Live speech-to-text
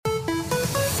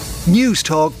News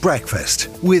Talk Breakfast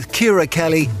with Ciara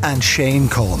Kelly and Shane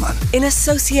Coleman. In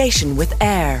association with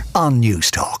AIR on News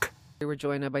Talk. We're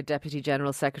joined now by Deputy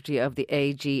General Secretary of the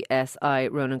AGSI,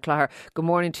 Ronan Claher. Good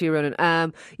morning to you,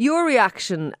 Ronan. Your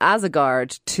reaction as a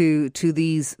guard to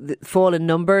these fallen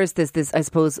numbers, this I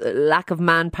suppose lack of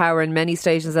manpower in many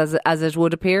stations as it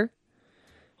would appear?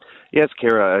 Yes,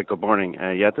 Ciara, good morning.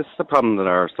 This is a problem that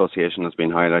our association has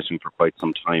been highlighting for quite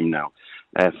some time now.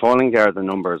 Falling Garda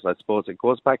numbers, I suppose it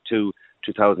goes back to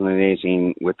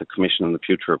 2018 with the Commission on the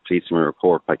Future of Policing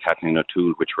report by Kathleen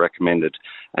O'Toole, which recommended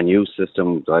a new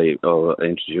system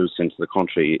introduced into the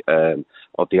country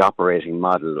of the operating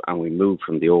model, and we moved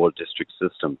from the old district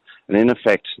system. And in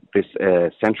effect, this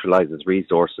centralises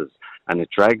resources, and it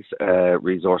drags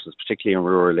resources, particularly in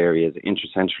rural areas, into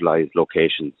centralised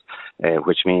locations,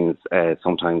 which means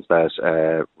sometimes that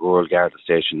rural Garda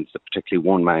stations, particularly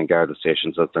one-man Garda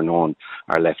stations as they're known,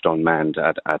 are left unmanned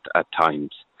at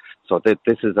times. So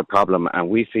this is a problem, and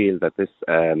we feel that this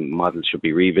model should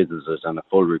be revisited and a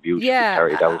full review should be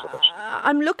carried out of it.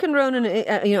 I'm looking, Ronan.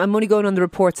 I'm only going on the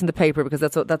reports in the paper because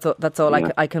that's all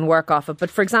I can work off of. But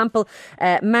for example,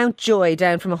 Mountjoy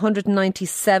down from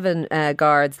 197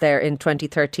 guards there in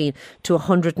 2013 to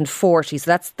 140.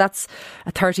 So that's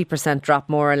a 30% drop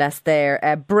more or less there.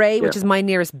 Bray, which is my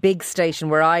nearest big station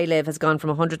where I live, has gone from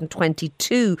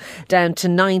 122 down to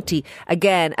 90.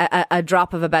 Again, a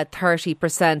drop of about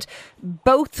 30%.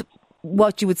 Both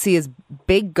what you would see as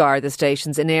big Garda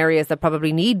stations in areas that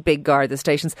probably need big Garda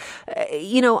stations.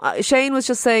 Shane was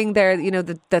just saying there,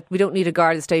 that we don't need a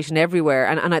Garda station everywhere,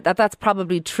 and that's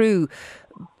probably true.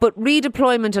 But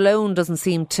redeployment alone doesn't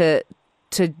seem to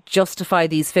justify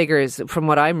these figures from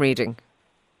what I'm reading.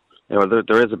 Well,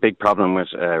 there is a big problem with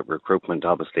recruitment,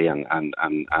 obviously, and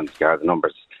Garda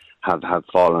numbers have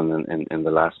fallen in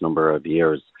the last number of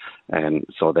years, and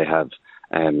so they have.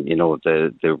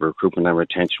 The recruitment and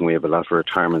retention, we have a lot of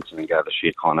retirements in Garda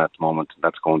Síochána at the moment.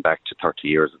 That's going back to 30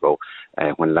 years ago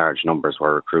when large numbers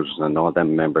were recruited, and all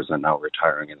them members are now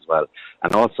retiring as well.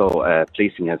 And also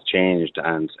policing has changed,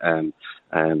 and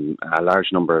a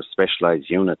large number of specialised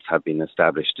units have been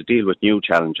established to deal with new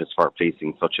challenges for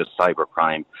policing, such as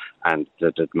cybercrime and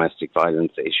the domestic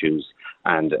violence issues.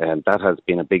 And that has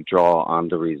been a big draw on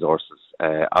the resources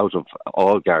out of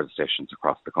all Garda stations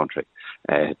across the country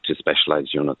to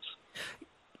specialised units.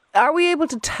 Are we able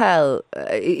to tell,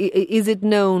 is it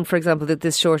known, for example, that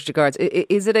this shortage of guards,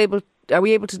 are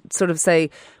we able to sort of say,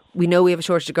 we know we have a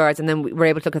shortage of guards, and then we're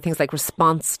able to look at things like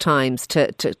response times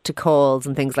to calls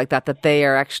and things like that they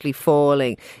are actually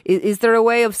falling? Is there a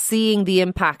way of seeing the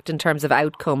impact in terms of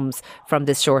outcomes from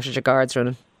this shortage of guards,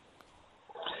 Ronan?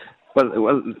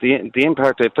 Well, the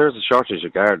impact, if there's a shortage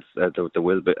of guards, there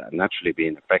will naturally be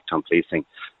an effect on policing.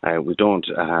 We don't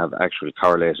have actually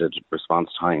correlated response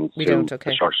times to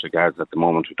the shortage of guards at the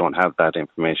moment. We don't have that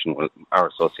information. Well, our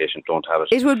association don't have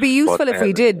it. It would be useful if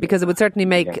we did, because it would certainly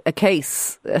make a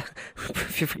case,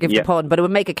 if you forgive the pun, but it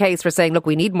would make a case for saying, look,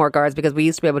 we need more guards because we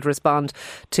used to be able to respond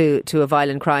to a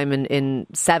violent crime in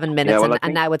 7 minutes,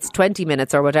 and now it's 20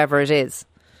 minutes or whatever it is.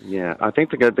 Yeah, I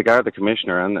think the Garda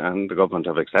Commissioner and the government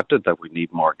have accepted that we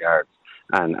need more guards,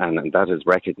 and that is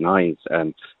recognised,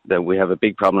 and that we have a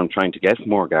big problem trying to get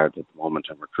more guards at the moment,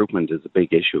 and recruitment is a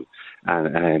big issue.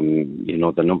 And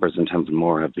the numbers in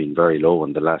Templemore have been very low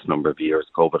in the last number of years.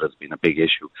 COVID has been a big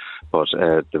issue, but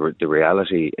the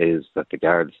reality is that the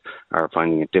guards are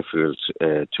finding it difficult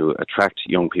to attract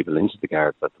young people into the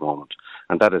guards at the moment,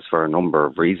 and that is for a number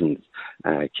of reasons.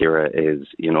 Ciara, is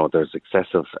there's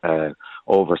excessive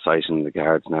oversight in the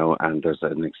guards now, and there's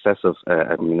an excessive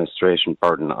administration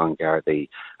burden on Gardaí,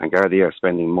 and Gardaí are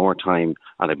spending more time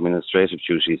on administrative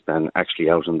duties than actually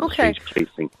out on the street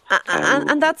policing.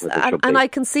 And I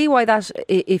can see why that,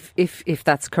 if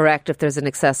that's correct, if there's an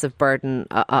excessive burden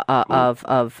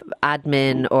of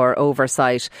admin or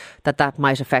oversight, that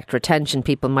might affect retention.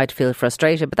 People might feel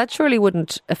frustrated, but that surely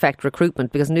wouldn't affect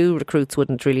recruitment, because new recruits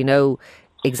wouldn't really know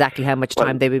exactly how much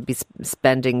time they would be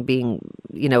spending being,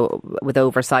 with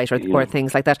oversight or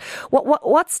things like that.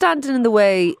 What's standing in the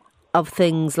way of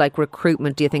things like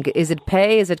recruitment, do you think? Is it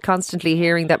pay? Is it constantly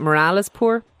hearing that morale is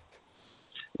poor?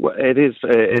 Well, it is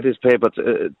pay, but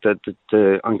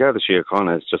the An Garda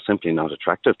Síochána is just simply not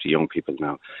attractive to young people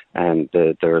now, and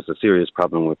there is a serious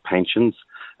problem with pensions.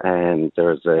 And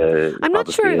there's I'm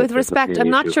not sure, with respect, I'm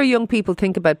not sure young people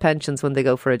think about pensions when they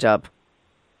go for a job.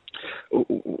 Well,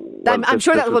 I'm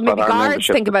sure that maybe guards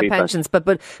think about pensions,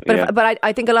 but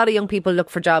I think a lot of young people look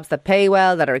for jobs that pay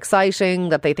well, that are exciting,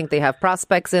 that they think they have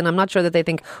prospects in. I'm not sure that they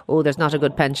think, there's not a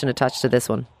good pension attached to this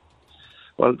one.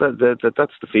 Well,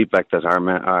 that's the feedback that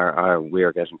we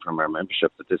are getting from our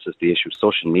membership, that this is the issue.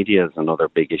 Social media is another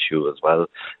big issue as well.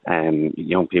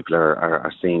 Young people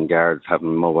are seeing guards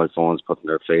having mobile phones put in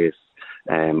their face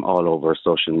all over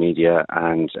social media,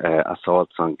 and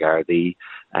assaults on Gardaí,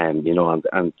 and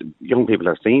young people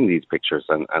are seeing these pictures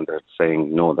and they're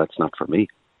saying, no, that's not for me.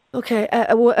 Okay,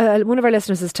 one of our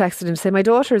listeners has texted in to say, my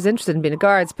daughter is interested in being a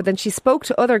guards, but then she spoke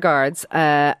to other guards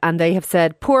and they have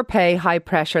said poor pay, high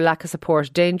pressure, lack of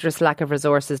support, dangerous, lack of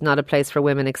resources, not a place for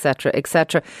women, etc.,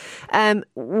 etc.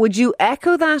 Would you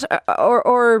echo that,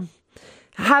 or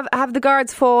have the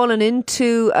guards fallen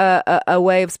into a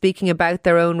way of speaking about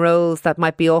their own roles that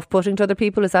might be off-putting to other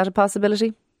people? Is that a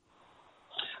possibility?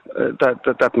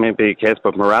 That may be the case,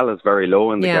 but morale is very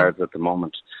low in the guards at the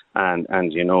moment. And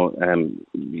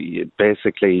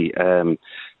basically,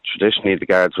 traditionally the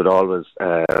guards would always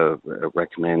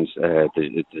recommend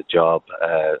the job,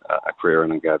 a career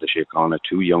in Garda Síochána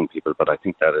to young people, but I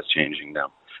think that is changing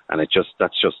now. And that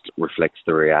just reflects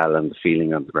the real and the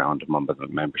feeling on the ground among the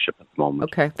membership at the moment.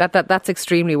 Okay, that's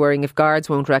extremely worrying. If guards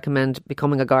won't recommend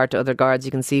becoming a guard to other guards,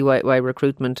 you can see why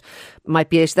recruitment might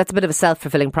be. That's a bit of a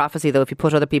self-fulfilling prophecy, though. If you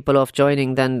put other people off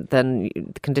joining, then the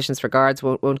conditions for guards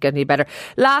won't get any better.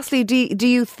 Lastly, do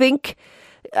you think?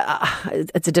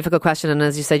 It's a difficult question, and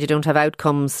as you said, you don't have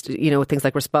outcomes, things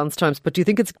like response times. But do you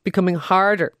think it's becoming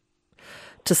harder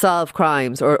to solve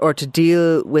crimes or to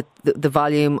deal with the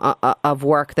volume of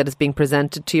work that is being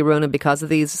presented to you, Ronan, because of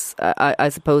these, I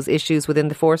suppose, issues within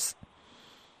the force?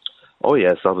 Oh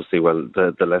yes, obviously. Well,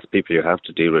 the less people you have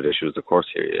to deal with issues, of course,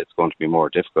 it's going to be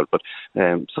more difficult. But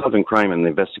solving crime and the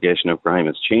investigation of crime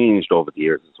has changed over the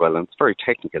years as well, and it's very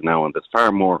technical now, and there's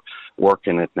far more work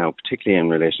in it now, particularly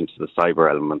in relation to the cyber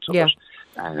element of it.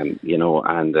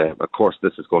 And of course,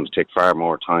 this is going to take far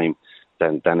more time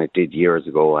than it did years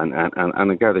ago, and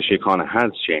the Garda Síochána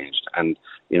has changed, and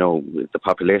the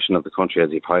population of the country, as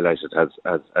you've highlighted,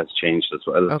 has changed as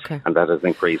well, and that has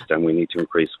increased, and we need to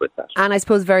increase with that. And I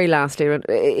suppose very lastly,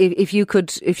 if you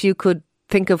could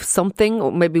think of something,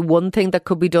 or maybe one thing that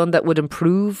could be done that would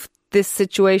improve this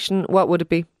situation, what would it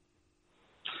be?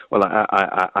 Well,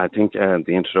 I think the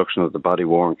introduction of the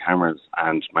body-worn cameras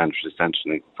and mandatory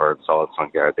sentencing for assaults on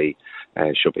Gardaí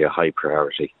should be a high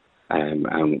priority.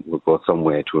 And will go some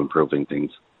way to improving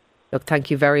things. Look, thank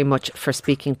you very much for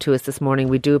speaking to us this morning.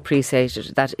 We do appreciate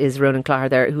it. That is Ronan Clogher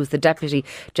there, who's the Deputy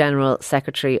General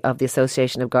Secretary of the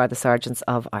Association of Garda Sergeants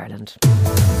of Ireland.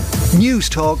 News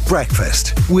Talk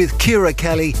Breakfast with Ciara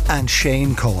Kelly and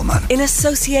Shane Coleman. In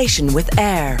association with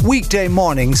AIR. Weekday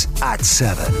mornings at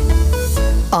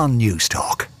 7 on News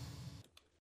Talk.